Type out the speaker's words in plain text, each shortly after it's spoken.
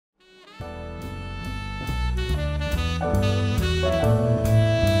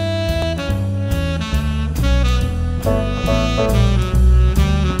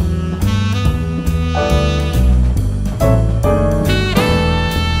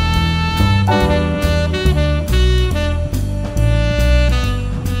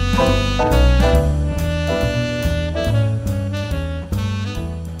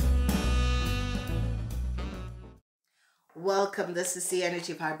this is the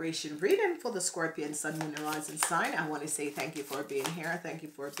energy vibration reading for the Scorpion Sun, Moon, and Rising sign. I want to say thank you for being here. Thank you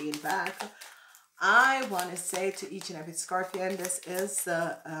for being back. I want to say to each and every Scorpion, this is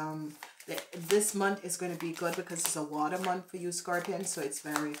this month is going to be good because it's a water month for you, Scorpion. So it's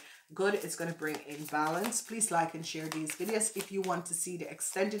very good. It's going to bring in balance. Please like and share these videos. If you want to see the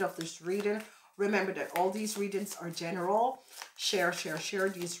extended of this reading, remember that all these readings are general. Share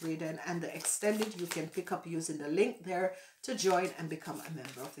these readings, and the extended you can pick up using the link there to join and become a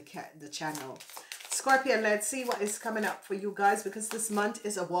member of the channel. Scorpion, let's see what is coming up for you guys, because this month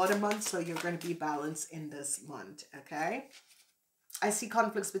is a water month, so you're going to be balanced in this month, okay? I see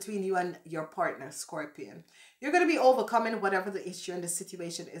conflicts between you and your partner, Scorpion. You're going to be overcoming whatever the issue and the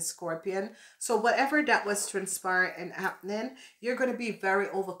situation is, Scorpion. So whatever that was transpiring and happening, you're going to be very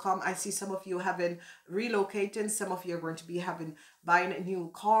overcome. I see some of you having relocating. Some of you are going to be buying a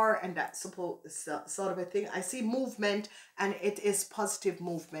new car and that sort of a thing. I see movement, and it is positive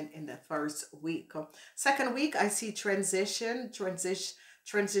movement in the first week. Second week, I see transition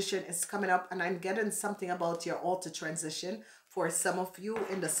is coming up, and I'm getting something about your altar transition for some of you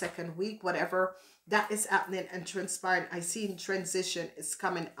in the second week. Whatever that is happening and transpiring, I see transition is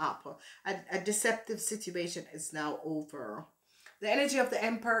coming up. A deceptive situation is now over. The energy of the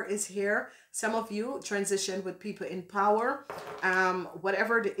Emperor is here. Some of you transition with people in power.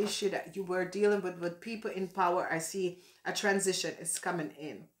 Whatever the issue that you were dealing with people in power, I see a transition is coming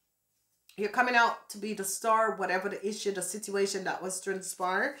in. You're coming out to be the star. Whatever the issue, the situation that was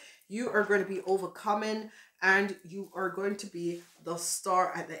transpired, you are going to be overcoming, and you are going to be the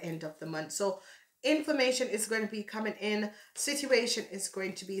star at the end of the month. So information is going to be coming in. Situation is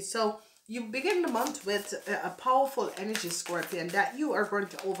going to be, so you begin the month with a powerful energy, Scorpion, that you are going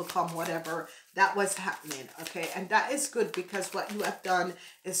to overcome whatever that was happening, okay? And that is good, because what you have done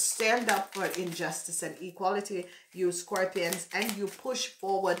is stand up for injustice and equality, you Scorpions, and you push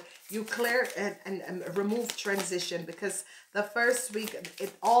forward, you clear and remove transition, because the first week,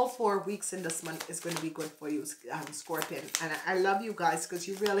 all 4 weeks in this month is going to be good for you, Scorpion. And I love you guys, because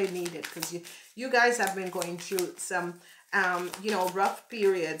you really need it, because you guys have been going through some you know, rough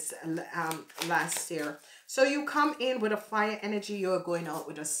periods last year. So you come in with a fire energy. You're going out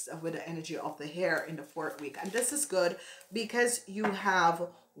with the energy of the hair in the 4th week, and this is good because you have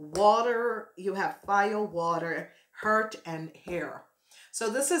water, you have fire, water, hurt, and hair. So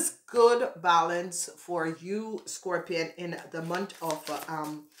this is good balance for you, Scorpion, in the month of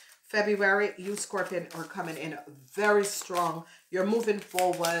February. You, Scorpion, are coming in very strong. You're moving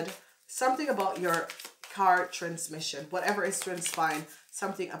forward. Something about your car transmission, whatever is transpiring,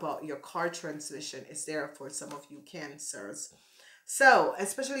 something about your car transmission is there for some of you Cancers. So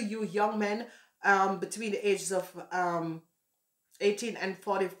especially you young men between the ages of 18 and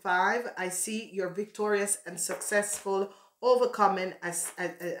 45, I see you're victorious and successful, overcoming a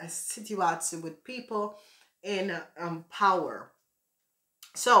situation with people in power.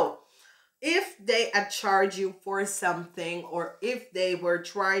 So if they had charged you for something, or if they were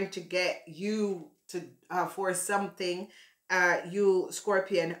trying to get you to for something, you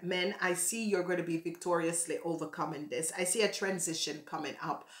Scorpion men, I see you're going to be victoriously overcoming this. I see a transition coming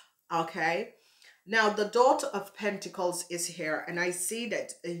up, okay? Now the Daughter of Pentacles is here, and I see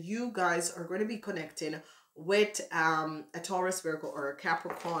that you guys are going to be connecting with a Taurus, Virgo, or a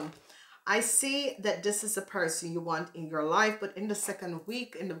Capricorn. I see that this is a person you want in your life, but in the second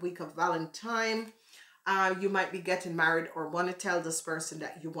week, in the week of Valentine, you might be getting married, or want to tell this person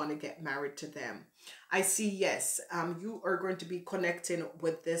that you want to get married to them. I see, yes, you are going to be connecting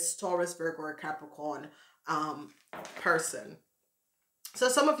with this Taurus, Virgo, or Capricorn person. So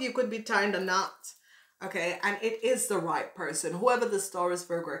some of you could be tying the knot, okay? And it is the right person. Whoever this Taurus,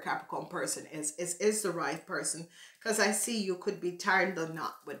 Virgo, or Capricorn person is the right person, because I see you could be tying the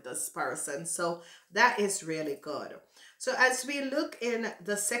knot with this person. So that is really good. So as we look in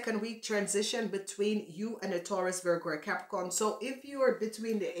the second week transition between you and a Taurus, Virgo, or Capricorn. So if you are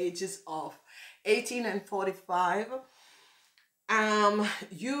between the ages of 18 and 45,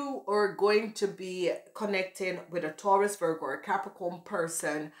 you are going to be connecting with a Taurus, Virgo, or Capricorn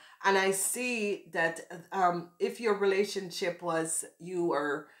person. And I see that if your relationship was, you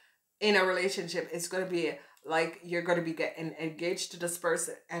are in a relationship, it's going to be like you're going to be getting engaged to this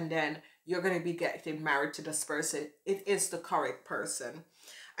person, and then you're going to be getting married to this person. It is the correct person.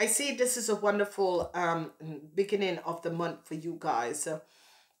 I see this is a wonderful beginning of the month for you guys.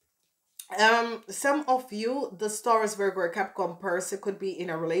 Some of you, the Taurus, Virgo, or Capricorn person could be in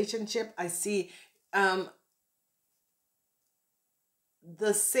a relationship. I see the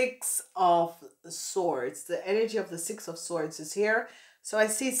 6 of Swords. The energy of the 6 of Swords is here. So I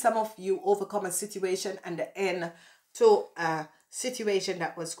see some of you overcome a situation and the end to situation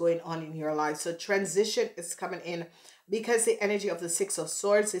that was going on in your life. So transition is coming in because the energy of the Six of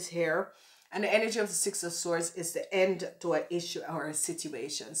Swords is here. And the energy of the Six of Swords is the end to an issue or a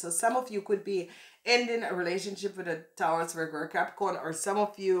situation. So some of you could be ending a relationship with a Taurus, Virgo, or Capricorn, or some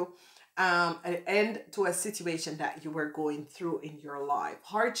of you an end to a situation that you were going through in your life.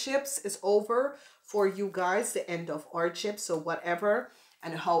 Hardships is over for you guys, the end of hardships. So whatever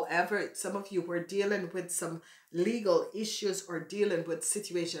and however, some of you were dealing with some legal issues or dealing with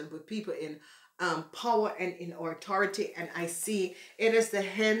situations with people in power and in authority, and I see it is the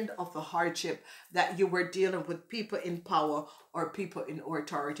end of a hardship that you were dealing with people in power or people in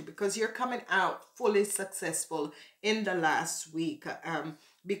authority, because you're coming out fully successful in the last week,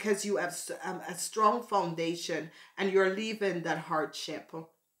 because you have a strong foundation and you're leaving that hardship.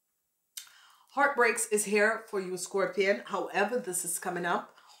 Heartbreaks is here for you, Scorpion. However, this is coming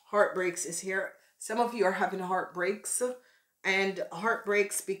up. Heartbreaks is here. Some of you are having heartbreaks, and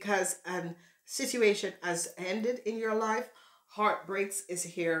heartbreaks because situation has ended in your life. Heartbreaks is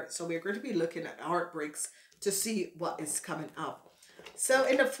here. So we're going to be looking at heartbreaks to see what is coming up. So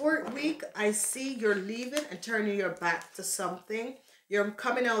in the 4th week, I see you're leaving and turning your back to something. You're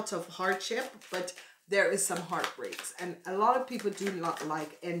coming out of hardship, but there is some heartbreaks, and a lot of people do not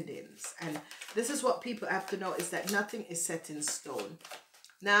like endings. And this is what people have to know, is that nothing is set in stone.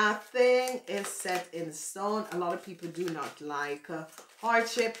 Nothing is set in stone. A lot of people do not like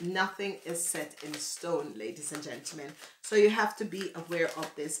hardship. Nothing is set in stone, ladies and gentlemen. So you have to be aware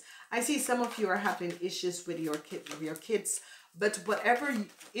of this. I see some of you are having issues with your kids, but whatever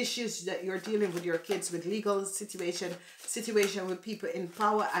issues that you're dealing with your kids, with legal situation with people in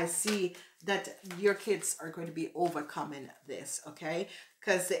power, I see that your kids are going to be overcoming this, okay?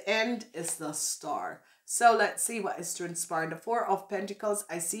 Because the end is the star. So let's see what is transpiring. The 4 of Pentacles,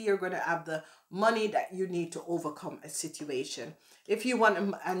 I see you're going to have the money that you need to overcome a situation. If you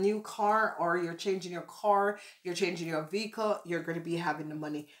want a new car, or you're changing your car, you're changing your vehicle, you're going to be having the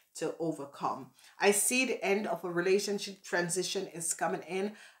money to overcome. I see the end of a relationship. Transition is coming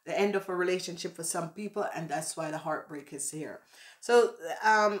in. The end of a relationship for some people, and that's why the heartbreak is here. So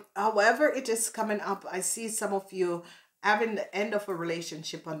however it is coming up, I see some of you having the end of a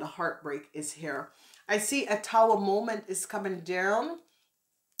relationship, and the heartbreak is here. I see a Tower moment is coming down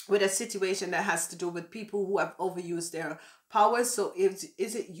with a situation that has to do with people who have overused their power. So is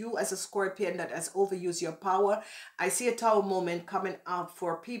it you as a Scorpion that has overused your power? I see a Tower moment coming up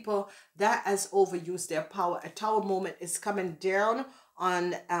for people that has overused their power. A Tower moment is coming down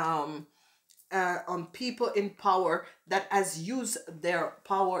on people in power that has used their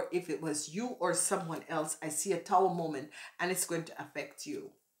power. If it was you or someone else, I see a Tower moment, and it's going to affect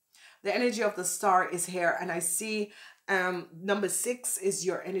you. The energy of the star is here, and I see number 6 is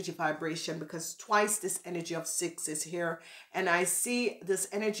your energy vibration, because twice this energy of 6 is here, and I see this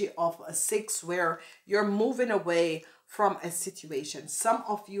energy of a 6 where you're moving away from a situation. Some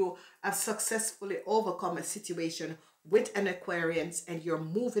of you have successfully overcome a situation with an Aquarius, and you're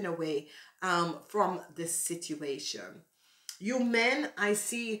moving away from this situation. You men, I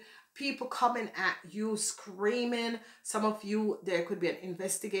see people coming at you screaming. Some of you, there could be an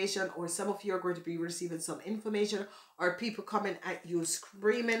investigation, or some of you are going to be receiving some information, or people coming at you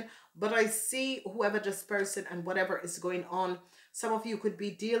screaming. But I see whoever this person and whatever is going on, some of you could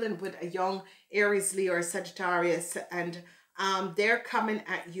be dealing with a young Aries, Leo, or Sagittarius, and they're coming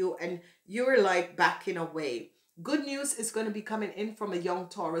at you, and you're like backing away. Good news is going to be coming in from a young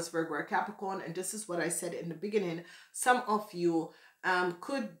Taurus, Virgo, or Capricorn, and this is what I said in the beginning. Some of you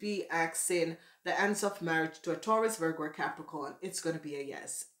could be asking the answer of marriage to a Taurus, Virgo, or Capricorn. It's going to be a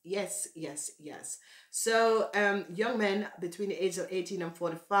yes. Yes, yes, yes. So young men between the ages of 18 and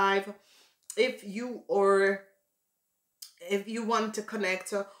 45, if you want to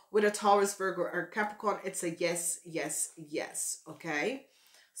connect with a Taurus, Virgo, or Capricorn, it's a yes, yes, yes. Okay.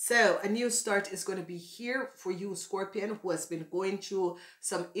 So a new start is going to be here for you, Scorpion, who has been going through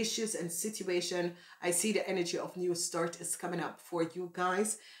some issues and situation. I see the energy of new start is coming up for you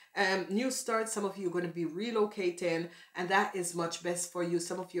guys. New start, some of you are going to be relocating, and that is much best for you.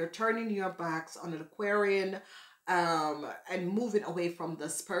 Some of you are turning your backs on an Aquarian and moving away from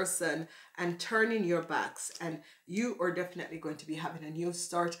this person and turning your backs, and you are definitely going to be having a new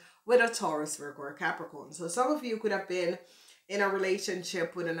start with a Taurus, Virgo, or Capricorn. So some of you could have been in a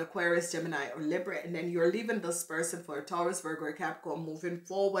relationship with an Aquarius, Gemini, or Libra, and then you're leaving this person for a Taurus, Virgo, or Capricorn, moving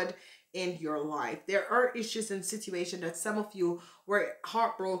forward in your life. There are issues and situations that some of you were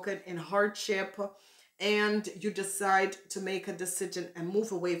heartbroken in hardship, and you decide to make a decision and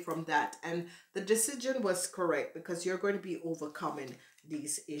move away from that. And the decision was correct, because you're going to be overcoming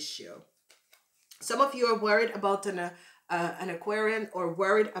these issues. Some of you are worried about an Aquarian, or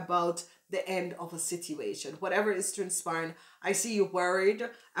worried about the end of a situation. Whatever is transpiring, I see you worried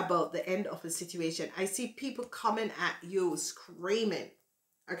about the end of a situation. I see people coming at you screaming.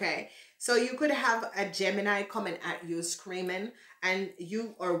 Okay, so you could have a Gemini coming at you screaming, and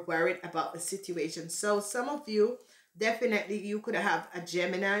you are worried about the situation. So some of you, definitely you could have a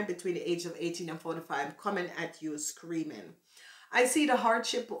Gemini between the age of 18 and 45 coming at you screaming. I see the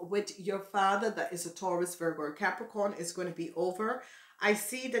hardship with your father, that is a Taurus, Virgo, or Capricorn, is going to be over. I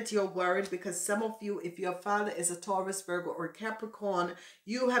see that you're worried because some of you, if your father is a Taurus, Virgo, or Capricorn,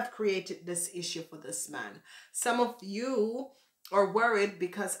 you have created this issue for this man. Some of you are worried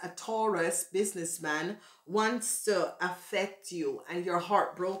because a Taurus businessman wants to affect you, and you're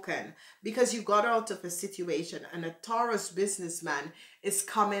heartbroken because you got out of a situation and a Taurus businessman is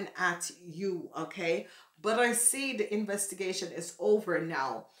coming at you, okay? But I see the investigation is over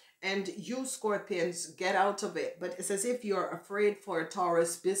now, and you Scorpions get out of it. But it's as if you're afraid for a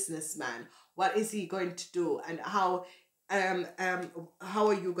Taurus businessman. What is he going to do, and how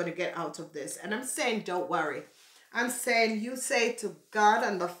are you going to get out of this? And I'm saying, don't worry. I'm saying, you say to God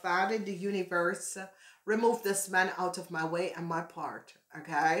and the Father, the universe, remove this man out of my way and my part.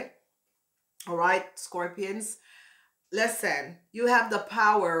 Okay? All right, Scorpions. Listen, you have the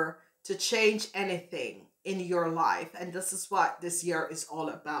power to change anything in your life, and this is what this year is all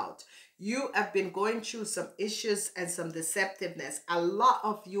about. You have been going through some issues and some deceptiveness. A lot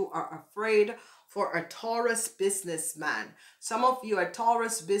of you are afraid for a Taurus businessman. Some of you, a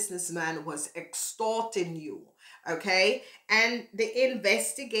Taurus businessman was extorting you, okay? And the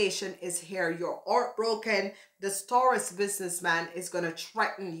investigation is here. You're heartbroken. This Taurus businessman is going to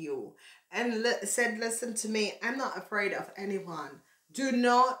threaten you and said, listen to me, I'm not afraid of anyone. Do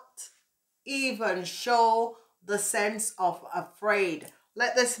not even show the sense of afraid.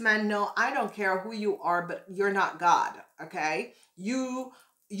 Let this man know, I don't care who you are, but you're not God, okay? You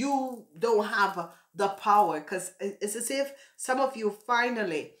don't have the power, because it's as if some of you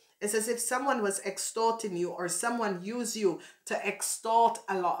finally, it's as if someone was extorting you, or someone used you to extort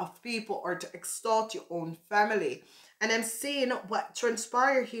a lot of people, or to extort your own family. And I'm seeing what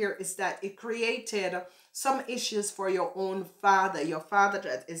transpired here is that it created some issues for your own father. Your father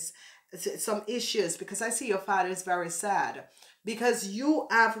that is some issues, because I see your father is very sad because you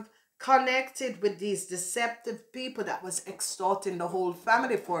have connected with these deceptive people that was extorting the whole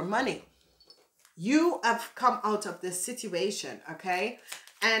family for money. You have come out of this situation, okay?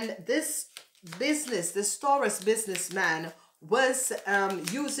 And this Taurus businessman was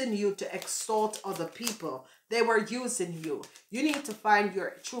using you to extort other people. They were using you. You need to find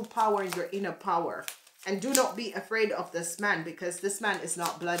your true power and your inner power. And do not be afraid of this man, because this man is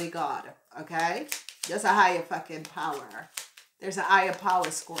not bloody God, okay? There's a higher fucking power. There's a higher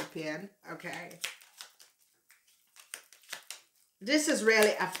power, Scorpion, okay? This is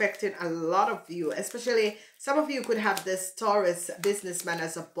really affecting a lot of you, especially some of you could have this Taurus businessman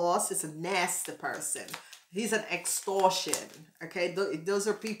as a boss. He's a nasty person. He's an extortion, okay? Those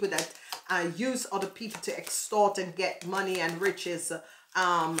are people that use other people to extort and get money and riches,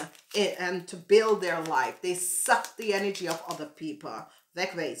 and to build their life. They suck the energy of other people.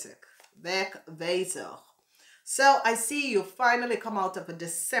 Wegwezen. So I see you finally come out of a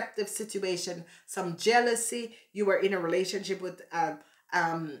deceptive situation, some jealousy. You were in a relationship with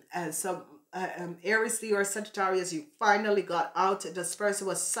some Aries, Leo, or Sagittarius. You finally got out. This person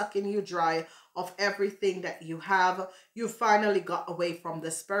was sucking you dry of everything that you have. You finally got away from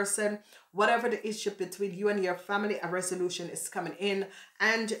this person. Whatever the issue between you and your family, a resolution is coming in,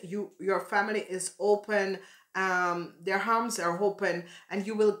 and your family is open. Their arms are open, and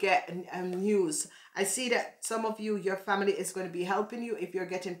you will get news. I see that some of you, your family is going to be helping you if you're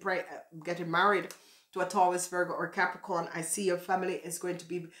getting married to a Taurus, Virgo, or Capricorn. I see your family is going to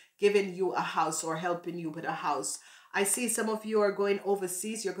be giving you a house or helping you with a house. I see some of you are going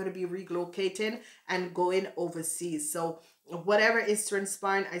overseas. You're going to be relocating and going overseas. So whatever is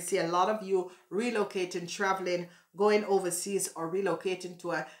transpiring, I see a lot of you relocating, traveling, going overseas, or relocating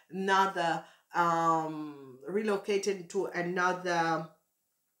to another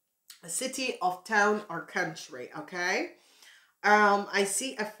city of town or country, okay? I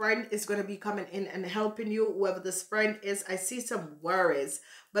see a friend is going to be coming in and helping you. Whoever this friend is, I see some worries,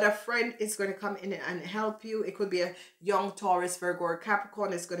 but a friend is going to come in and help you. It could be a young Taurus, Virgo, or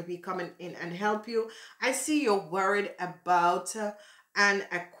Capricorn is going to be coming in and help you. I see you're worried about an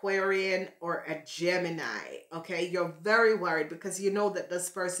Aquarian or a Gemini, okay? You're very worried because you know that this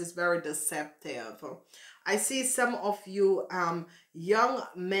person is very deceptive. I see some of you young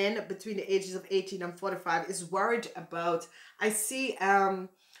men between the ages of 18 and 45 is worried about, I see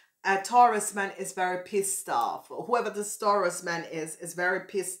a Taurus man is very pissed off. Whoever this Taurus man is very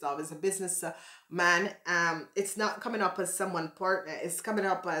pissed off. It's a business man. It's not coming up as someone partner. It's coming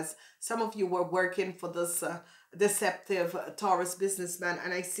up as some of you were working for this deceptive Taurus businessman,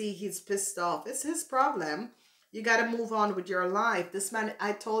 and I see he's pissed off. It's his problem. You got to move on with your life. This man,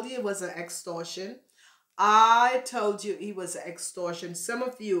 I told you, it was an extortion. I told you he was an extortion. Some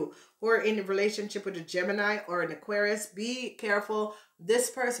of you who are in a relationship with a Gemini or an Aquarius, be careful. This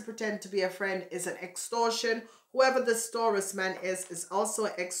person pretend to be a friend is an extortion. Whoever this Taurus man is also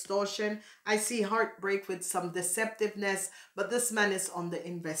an extortion. I see heartbreak with some deceptiveness, but this man is on the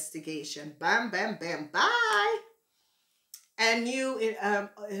investigation. Bam, bam, bam, bye. And new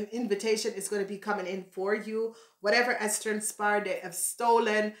invitation is going to be coming in for you. Whatever has transpired, they have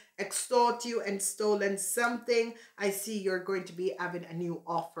stolen, extort you and stolen something. I see you're going to be having a new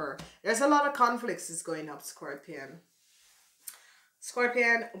offer. There's a lot of conflicts is going up, Scorpion.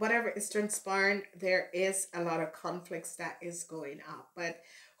 Scorpion, whatever is transpiring, there is a lot of conflicts that is going up. But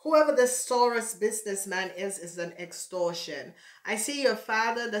whoever this Taurus businessman is an extortion. I see your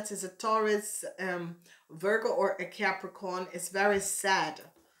father, that is a Taurus, Virgo or a Capricorn, is very sad.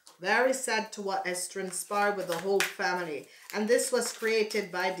 Very sad to what has transpired with the whole family. And this was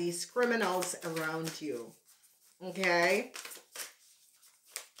created by these criminals around you. Okay?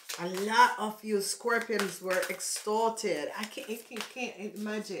 A lot of you Scorpions were extorted. I can't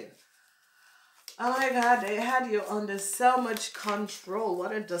imagine. Oh my God, they had you under so much control.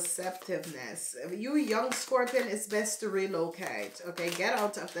 What a deceptiveness. You young Scorpion, it's best to relocate. Okay, get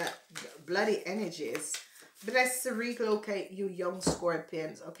out of that bloody energies. Best to relocate, you young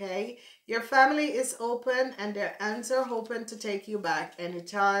Scorpions, okay? Your family is open and their hands are open to take you back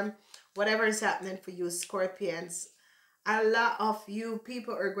anytime. Whatever is happening for you Scorpions. A lot of you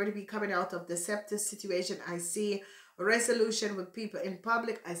people are going to be coming out of deceptive situation. I see resolution with people in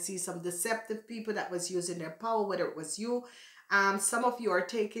public. I see some deceptive people that was using their power, whether it was you. Some of you are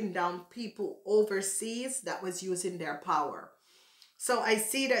taking down people overseas that was using their power. So I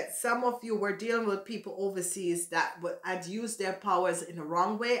see that some of you were dealing with people overseas that had used their powers in the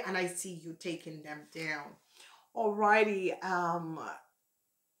wrong way, and I see you taking them down. Alrighty,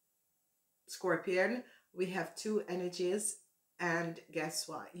 Scorpion, we have two energies, and guess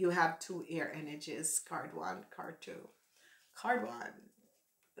what? You have two air energies. Card one, card two. Card one.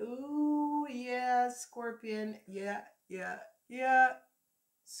 Ooh, yeah, Scorpion. Yeah.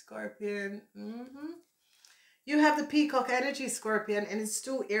 Scorpion. You have the peacock energy, Scorpion, and it's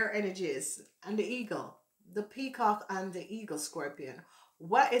two air energies. And the eagle. The peacock and the eagle, Scorpion.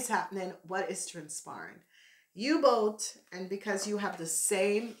 What is happening? What is transpiring? You both, and because you have the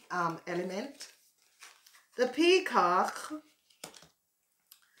same element, the peacock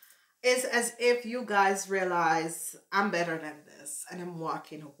is as if you guys realize, I'm better than this, and I'm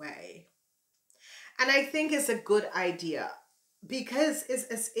walking away. And I think it's a good idea, because it's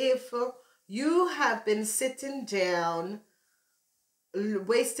as if you have been sitting down,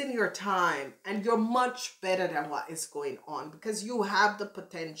 wasting your time, and you're much better than what is going on, because you have the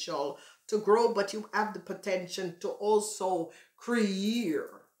potential to grow, but you have the potential to also create,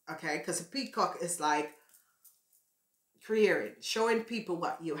 okay? Because a peacock is like creating, showing people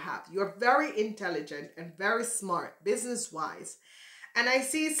what you have. You're very intelligent and very smart, business-wise. And I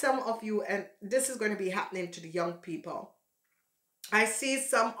see some of you, and this is going to be happening to the young people. I see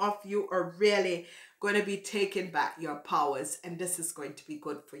some of you are really going to be taking back your powers, and this is going to be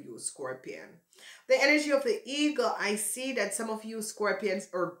good for you, Scorpion. The energy of the eagle, I see that some of you Scorpions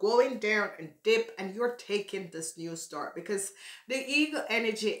are going down and dip, and you're taking this new start, because the eagle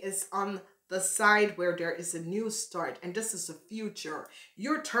energy is on the side where there is a new start, and this is the future.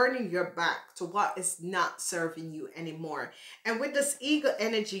 You're turning your back to what is not serving you anymore. And with this eagle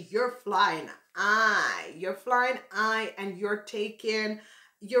energy, you're flying high. You're flying high, and you're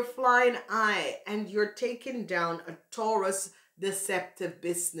flying high, and you're taking down a Taurus deceptive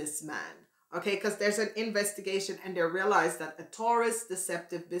businessman. Okay, because there's an investigation, and they realize that a Taurus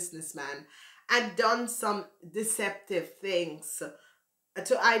deceptive businessman had done some deceptive things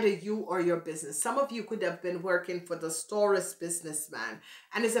to either you or your business. Some of you could have been working for the Taurus businessman,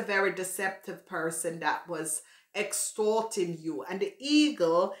 and is a very deceptive person that was extorting you. And the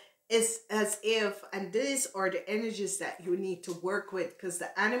eagle is as if, and these are the energies that you need to work with, because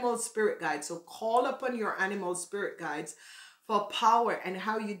the animal spirit guides. So call upon your animal spirit guides for power. And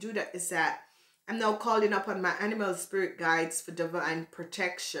how you do that is that I'm now calling upon my animal spirit guides for divine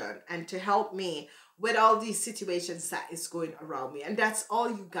protection and to help me with all these situations that is going around me. And that's all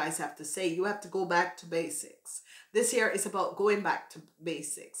you guys have to say. You have to go back to basics. This year is about going back to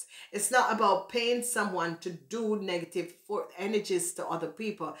basics. It's not about paying someone to do negative energies to other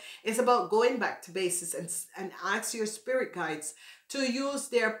people. It's about going back to basics and ask your spirit guides to use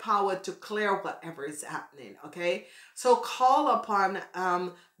their power to clear whatever is happening, okay? So call upon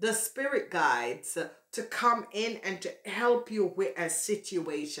the spirit guides to come in and to help you with a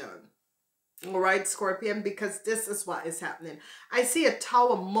situation. All right, Scorpion, because this is what is happening. I see a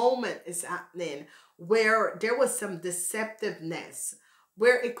tower moment is happening where there was some deceptiveness,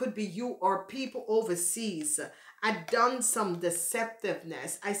 where it could be you or people overseas had done some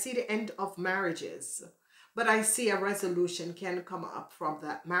deceptiveness. I see the end of marriages, but I see a resolution can come up from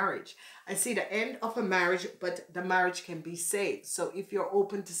that marriage. I see the end of a marriage, but the marriage can be saved. So if you're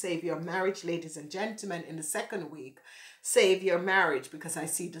open to save your marriage, ladies and gentlemen, in the second week, save your marriage, because I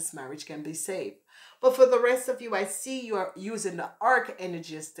see this marriage can be saved. But for the rest of you, I see you are using the arc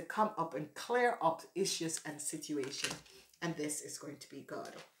energies to come up and clear up issues and situations. And this is going to be good.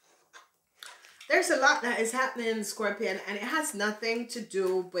 There's a lot that is happening, Scorpion, and it has nothing to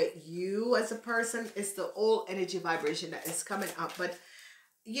do with you as a person. It's the old energy vibration that is coming up. But,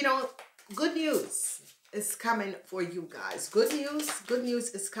 you know, good news is coming for you guys. Good news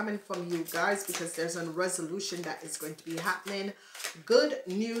is coming from you guys, because there's a resolution that is going to be happening. Good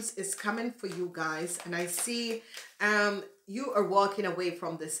news is coming for you guys, and I see you are walking away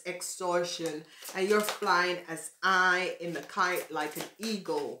from this extortion, and you're flying as I in the kite like an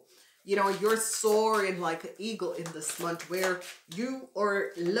eagle. You know, you're soaring like an eagle in this month, where you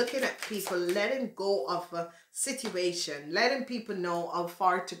are looking at people, letting go of a situation, letting people know how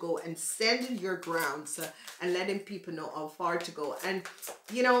far to go, and standing your grounds and letting people know how far to go. And,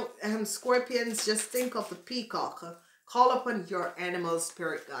 you know, Scorpions, just think of the peacock. Call upon your animal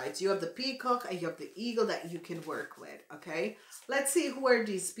spirit guides. You have the peacock and you have the eagle that you can work with, okay? Let's see who are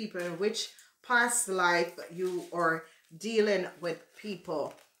these people and which past life you are dealing with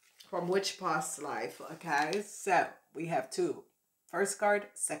people. From which past life, okay? So we have two. First card,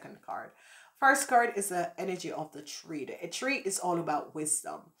 second card. First card is the energy of the tree. A tree is all about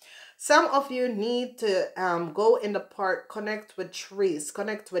wisdom. Some of you need to go in the park, connect with trees,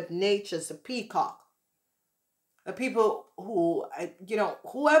 connect with nature, the peacock. The people who, you know,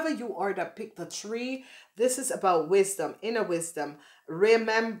 whoever you are that picked the tree, this is about wisdom, inner wisdom.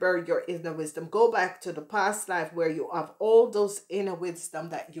 Remember your inner wisdom. Go back to the past life where you have all those inner wisdom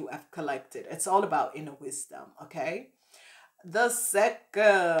that you have collected. It's all about inner wisdom, okay? The second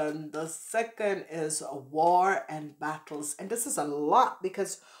is war and battles. And this is a lot,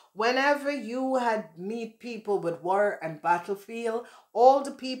 because whenever you meet people with war and battlefield, all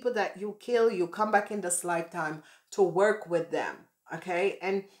the people that you kill, you come back in this lifetime to work with them, okay?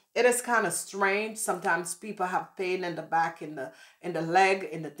 And it is kind of strange. Sometimes people have pain in the back, in the leg,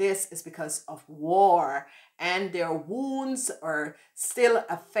 in the disc. It's because of war, and their wounds are still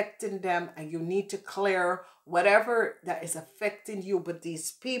affecting them, and you need to clear whatever that is affecting you. But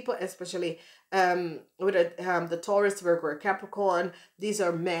these people, especially with the Taurus, Virgo, or Capricorn, these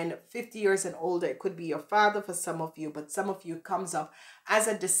are men 50 years and older. It could be your father for some of you, but some of you comes up as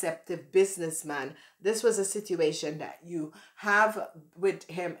a deceptive businessman. This was a situation that you have with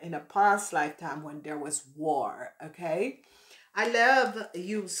him in a past lifetime when there was war, okay? I love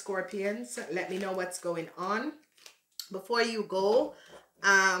you, Scorpions. Let me know what's going on. Before you go,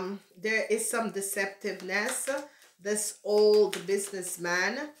 there is some deceptiveness. This old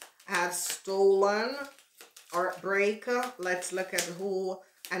businessman has stolen or breaker. Let's look at who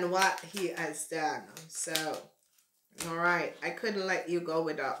and what he has done. So, all right, I couldn't let you go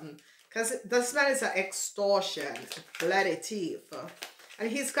without him, because this man is an extortion, bloody thief,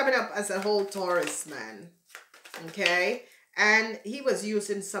 and he's coming up as a whole Taurus man, okay? And he was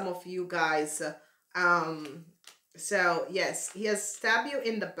using some of you guys. So yes, he has stabbed you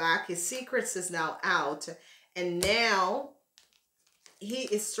in the back. His secrets is now out, and now he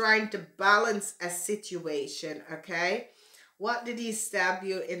is trying to balance a situation, okay? What did he stab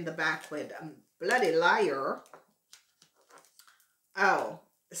you in the back with? Bloody liar. Oh,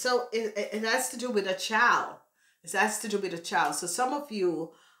 so it has to do with a child. It has to do with a child. So some of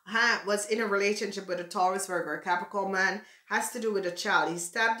you was in a relationship with a Taurus, Virgo, or Capricorn man. Has to do with a child. He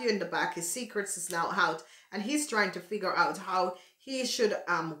stabbed you in the back. His secrets is now out, and he's trying to figure out how he should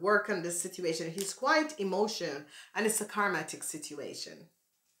work on this situation. He's quite emotional, and it's a karmatic situation.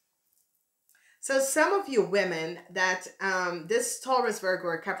 So some of you women that this Taurus, Virgo,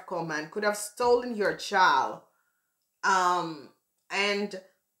 or Capricorn man could have stolen your child, and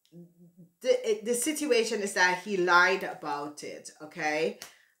the situation is that he lied about it, okay?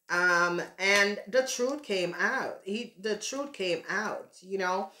 And the truth came out. The truth came out, you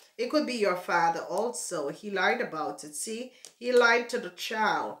know. It could be your father also. He lied about it. See, he lied to the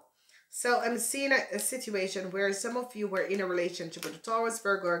child. So I'm seeing a situation where some of you were in a relationship with a Taurus,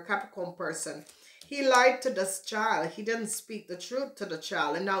 Virgo, or Capricorn person. He lied to this child. He didn't speak the truth to the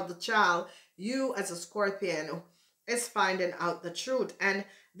child. And now the child, you as a Scorpion, is finding out the truth. And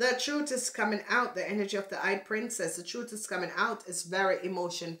the truth is coming out. The energy of the High Princess, the truth is coming out. Is very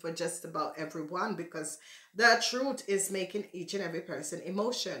emotion for just about everyone, because the truth is making each and every person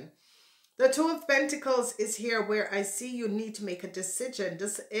emotion. The Two of Pentacles is here, where I see you need to make a decision.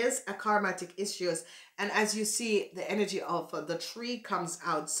 This is a karmatic issues. And as you see, the energy of the tree comes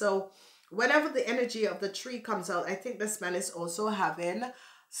out. So whenever the energy of the tree comes out, I think this man is also having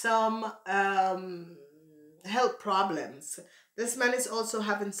some health problems. This man is also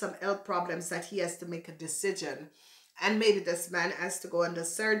having some health problems that he has to make a decision. And maybe this man has to go under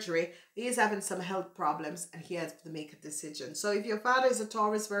surgery. He is having some health problems and he has to make a decision. So if your father is a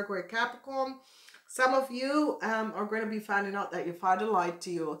Taurus, Virgo, or Capricorn, some of you are going to be finding out that your father lied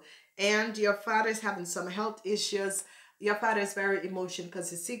to you. And your father is having some health issues. Your father is very emotional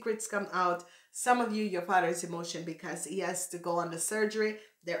because his secrets come out. Some of you, your father is emotional because he has to go under surgery.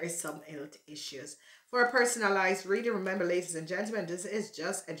 There is some health issues. For a personalized reading, remember, ladies and gentlemen, this is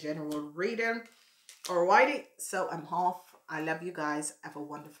just a general reading. Alrighty, so I'm off. I love you guys. Have a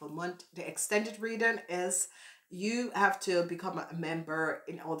wonderful month. The extended reading is you have to become a member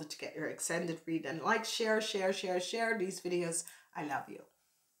in order to get your extended reading. Like, share these videos. I love you.